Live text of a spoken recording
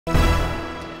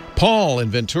Paul in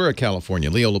Ventura,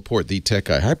 California. Leo Laporte, the tech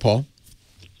guy. Hi, Paul.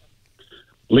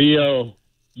 Leo,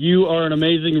 you are an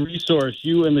amazing resource.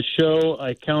 You and the show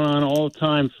I count on all the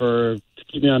time to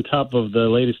keep me on top of the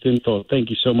latest info. Thank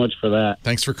you so much for that.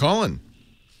 Thanks for calling.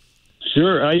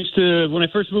 Sure. When I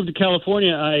first moved to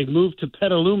California, I moved to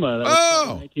Petaluma. That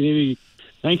was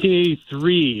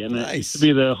 1983, and it used to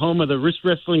be the home of the wrist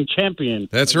wrestling champion.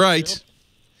 That's right.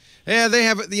 Yeah, they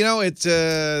have, it's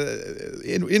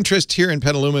interest here in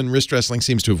Petaluma in wrist wrestling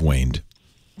seems to have waned.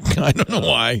 I don't know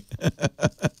why.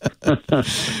 But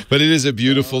it is a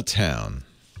beautiful town.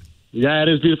 Yeah, it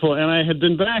is beautiful. And I had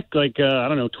been back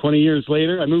 20 years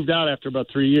later. I moved out after about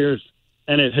 3 years,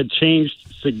 and it had changed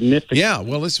significantly. Yeah,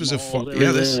 well, this was this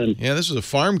was a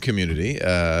farm community,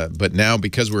 but now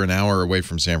because we're an hour away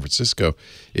from San Francisco,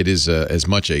 it is as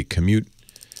much a commute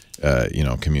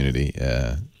community,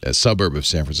 a suburb of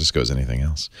San Francisco as anything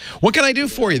else. What can I do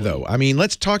for you, though? I mean,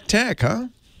 let's talk tech, huh?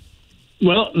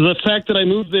 Well, the fact that I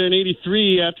moved there in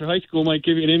 '83 after high school might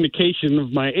give you an indication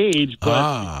of my age,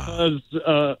 but because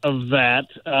of that,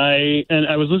 I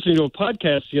was listening to a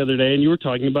podcast the other day, and you were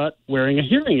talking about wearing a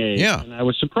hearing aid. Yeah. And I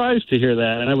was surprised to hear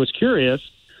that, and I was curious,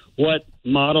 what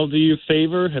model do you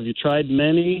favor? Have you tried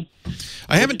many?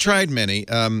 I haven't tried many.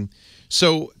 I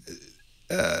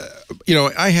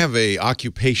have a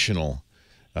occupational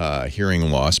hearing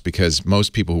loss because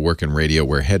most people who work in radio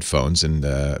wear headphones, and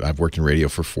I've worked in radio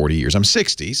for 40 years. I'm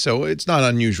 60, so it's not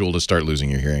unusual to start losing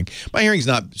your hearing. My hearing's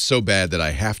not so bad that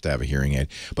I have to have a hearing aid,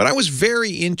 but I was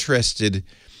very interested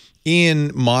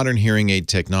in modern hearing aid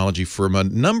technology from a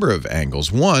number of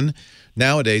angles. One,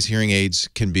 nowadays hearing aids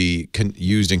can be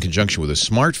used in conjunction with a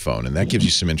smartphone, and that gives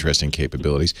you some interesting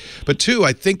capabilities. But two,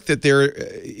 I think that their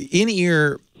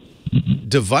in-ear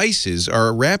devices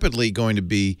are rapidly going to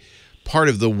be part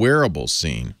of the wearable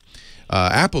scene.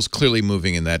 Apple's clearly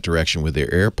moving in that direction with their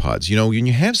AirPods. You know, when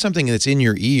you have something that's in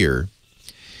your ear,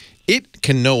 it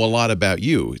can know a lot about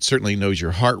you. It certainly knows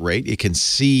your heart rate. It can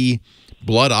see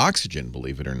blood oxygen,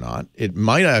 believe it or not. It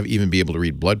might even be able to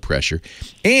read blood pressure.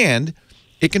 And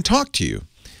it can talk to you.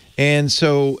 And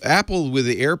so Apple with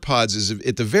the AirPods is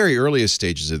at the very earliest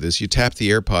stages of this. You tap the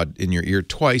AirPod in your ear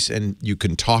twice and you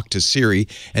can talk to Siri,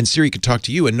 and Siri can talk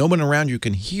to you, and no one around you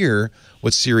can hear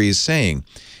what Siri is saying.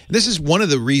 This is one of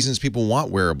the reasons people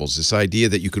want wearables, this idea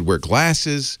that you could wear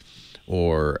glasses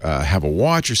or have a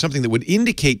watch or something that would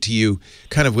indicate to you,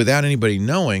 kind of without anybody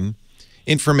knowing,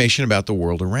 information about the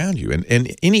world around you.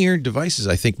 And in-ear devices,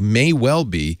 I think, may well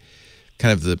be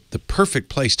kind of the perfect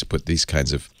place to put these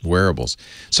kinds of wearables.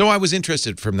 So I was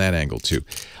interested from that angle, too.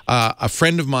 A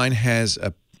friend of mine has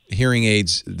hearing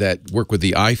aids that work with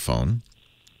the iPhone.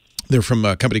 They're from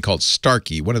a company called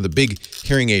Starkey, one of the big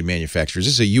hearing aid manufacturers.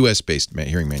 This is a U.S.-based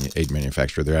hearing aid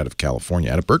manufacturer. They're out of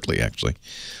California, out of Berkeley, actually.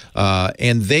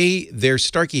 And their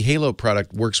Starkey Halo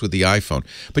product works with the iPhone.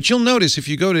 But you'll notice if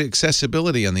you go to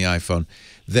accessibility on the iPhone,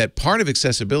 that part of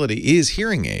accessibility is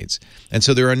hearing aids. And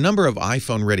so there are a number of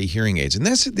iPhone-ready hearing aids. And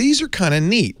these are kind of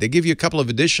neat. They give you a couple of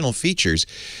additional features.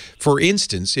 For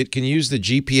instance, it can use the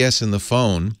GPS in the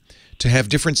phone to have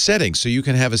different settings. So you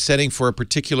can have a setting for a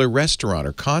particular restaurant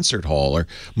or concert hall or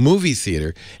movie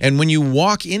theater. And when you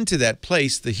walk into that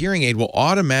place, the hearing aid will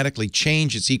automatically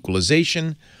change its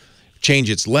equalization, change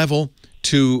its level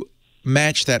to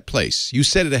match that place. You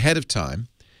set it ahead of time,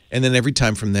 and then every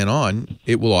time from then on,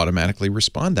 it will automatically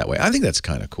respond that way. I think that's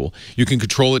kind of cool. You can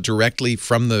control it directly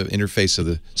from the interface of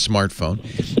the smartphone.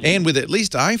 And with at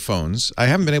least iPhones, I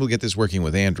haven't been able to get this working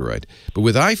with Android, but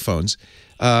with iPhones,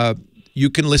 you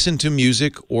can listen to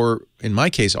music or, in my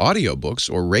case,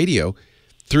 audiobooks or radio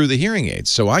through the hearing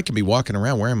aids. So I can be walking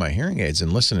around wearing my hearing aids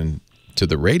and listening to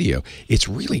the radio. It's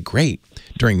really great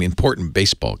during important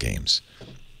baseball games.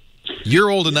 You're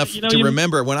old enough to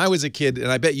remember when I was a kid,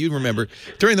 and I bet you remember,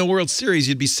 during the World Series,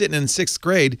 you'd be sitting in 6th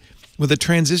grade with a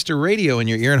transistor radio in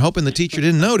your ear and hoping the teacher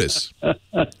didn't notice,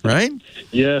 right?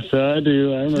 Yes, I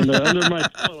do. I remember under my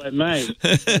pillow at night.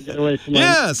 Get away from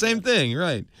same thing,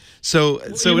 right? So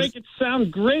you make it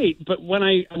sound great, but when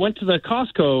I went to the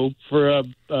Costco for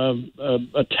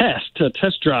a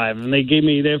test drive, and they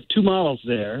have two models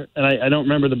there, and I don't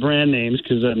remember the brand names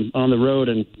because I'm on the road,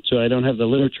 and so I don't have the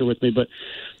literature with me, but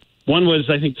one was,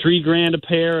 I think, $3,000 a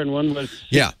pair, and one was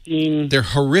 16. They're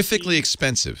horrifically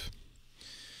expensive.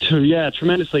 Yeah,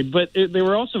 tremendously. But they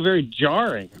were also very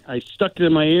jarring. I stuck it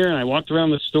in my ear, and I walked around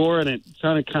the store, and it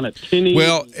sounded kind of tinny.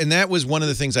 Well, and that was one of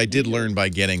the things I did learn by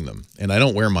getting them, and I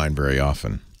don't wear mine very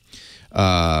often,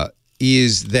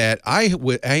 is that I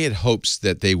had hopes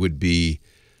that they would be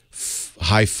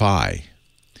hi-fi.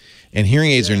 And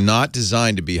hearing aids are not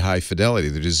designed to be high fidelity.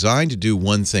 They're designed to do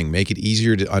one thing, make it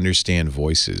easier to understand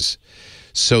voices.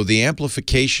 So the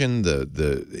amplification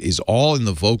is all in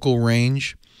the vocal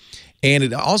range. And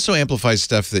it also amplifies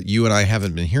stuff that you and I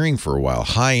haven't been hearing for a while,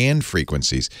 high-end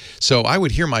frequencies. So I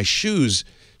would hear my shoes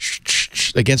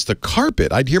against the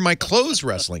carpet. I'd hear my clothes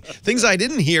rustling. Things I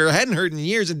didn't hear, I hadn't heard in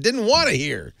years, and didn't want to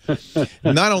hear.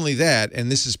 Not only that,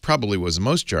 and this is probably was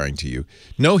most jarring to you,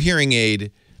 no hearing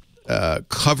aid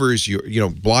covers your,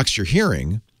 blocks your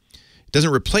hearing. It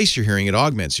doesn't replace your hearing, it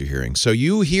augments your hearing. So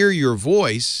you hear your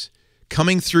voice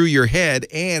coming through your head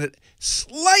and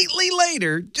slightly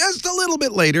later, just a little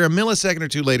bit later, a millisecond or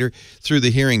two later, through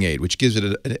the hearing aid, which gives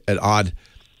it an odd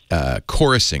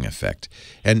chorusing effect.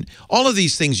 And all of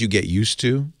these things you get used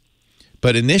to,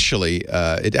 but initially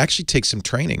it actually takes some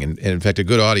training. And in fact, a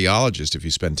good audiologist, if you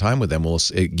spend time with them, will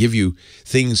give you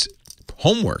things,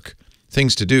 homework,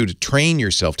 things to do to train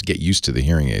yourself to get used to the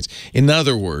hearing aids. In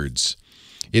other words,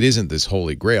 it isn't this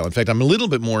holy grail. In fact, I'm a little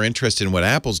bit more interested in what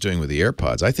Apple's doing with the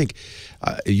AirPods. I think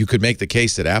you could make the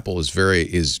case that Apple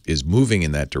is moving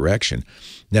in that direction.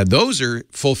 Now, those are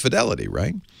full fidelity,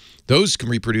 right? Those can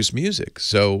reproduce music,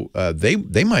 so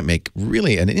they might make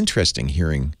really an interesting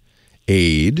hearing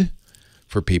aid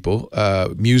for people.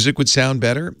 Music would sound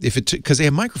better if because they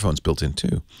have microphones built in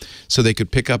too, so they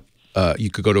could pick up. You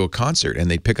could go to a concert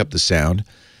and they'd pick up the sound,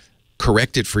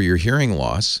 correct it for your hearing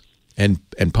loss, and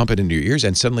pump it into your ears,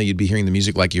 and suddenly you'd be hearing the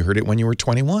music like you heard it when you were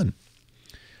 21.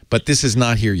 But this is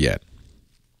not here yet.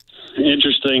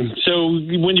 Interesting. So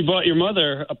when you bought your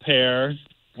mother a pair,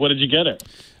 what did you get her?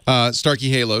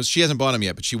 Starkey Halos. She hasn't bought them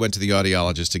yet, but she went to the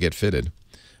audiologist to get fitted.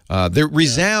 The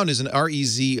Resound is an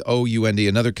R-E-Z-O-U-N-D,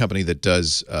 another company that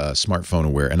does smartphone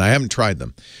aware, and I haven't tried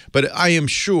them. But I am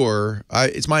sure,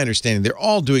 it's my understanding, they're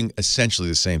all doing essentially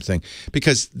the same thing,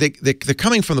 because they're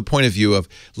coming from the point of view of,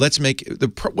 let's make,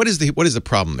 what is the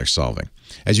problem they're solving?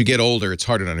 As you get older, it's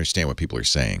harder to understand what people are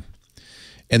saying.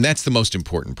 And that's the most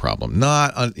important problem.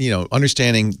 Not,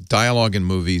 understanding dialogue in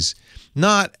movies,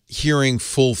 not hearing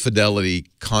full fidelity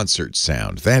concert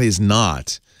sound. That is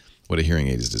not what a hearing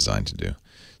aid is designed to do.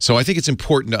 So I think it's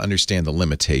important to understand the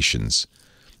limitations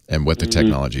and what the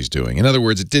technology is doing. In other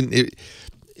words, it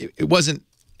wasn't,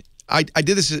 I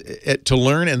did this to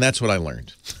learn, and that's what I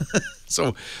learned.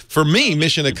 So for me,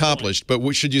 mission accomplished.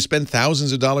 But should you spend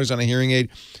thousands of dollars on a hearing aid?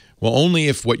 Well, only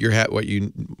if what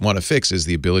you want to fix is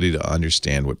the ability to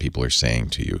understand what people are saying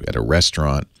to you at a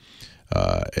restaurant,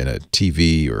 in a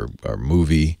TV or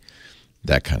movie,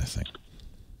 that kind of thing.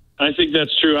 I think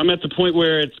that's true. I'm at the point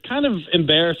where it's kind of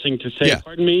embarrassing to say,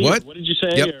 pardon me, what did you say?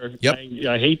 Yep.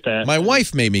 I hate that. My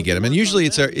wife made me get them, and usually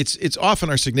it's often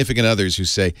our significant others who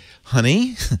say,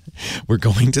 honey, we're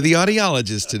going to the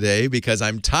audiologist today because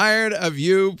I'm tired of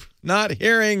you not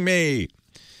hearing me.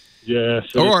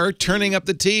 Yes. Or turning up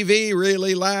the TV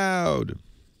really loud.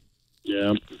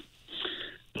 Yeah.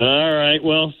 All right.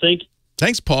 Well,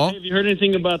 thanks, Paul. Have you heard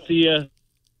anything about the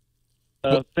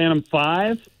Phantom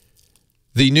 5?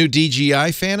 The new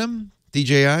DJI Phantom?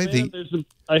 DJI?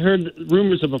 I heard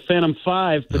rumors of a Phantom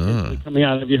 5 potentially coming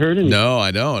out. Have you heard anything? No,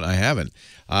 I don't. I haven't.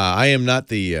 I am not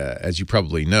the, as you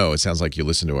probably know, it sounds like you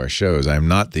listen to our shows, I am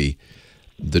not the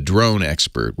drone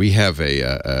expert. We have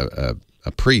a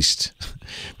priest.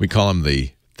 We call him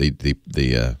the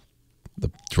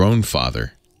drone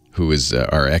father, who is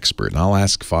our expert. And I'll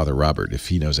ask Father Robert if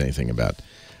he knows anything about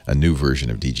a new version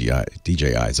of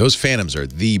DJIs. Those Phantoms are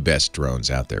the best drones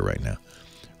out there right now.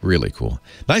 Really cool.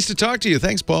 Nice to talk to you.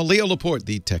 Thanks, Paul. Leo Laporte,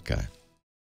 the tech guy.